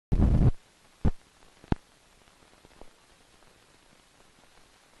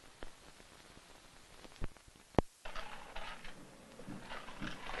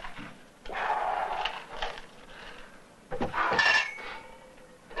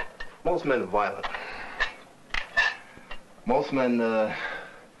Most men are violent. Most men are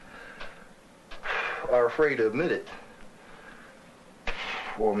afraid to admit it.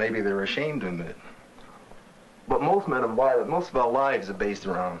 Or maybe they're ashamed to admit it. But most men are violent. Most of our lives are based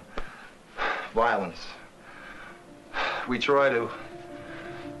around violence. We try to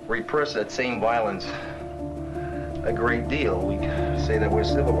repress that same violence a great deal. We say that we're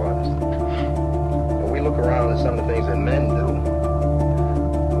civilized. But we look around at some of the things that men do.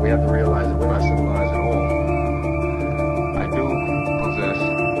 We have to realize that we're not civilized at all. I do possess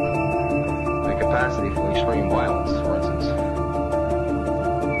the capacity for extreme violence, for instance.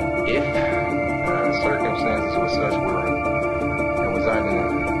 If circumstances were such where it was either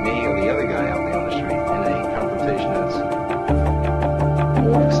me or the other guy out there on the street in a confrontation that's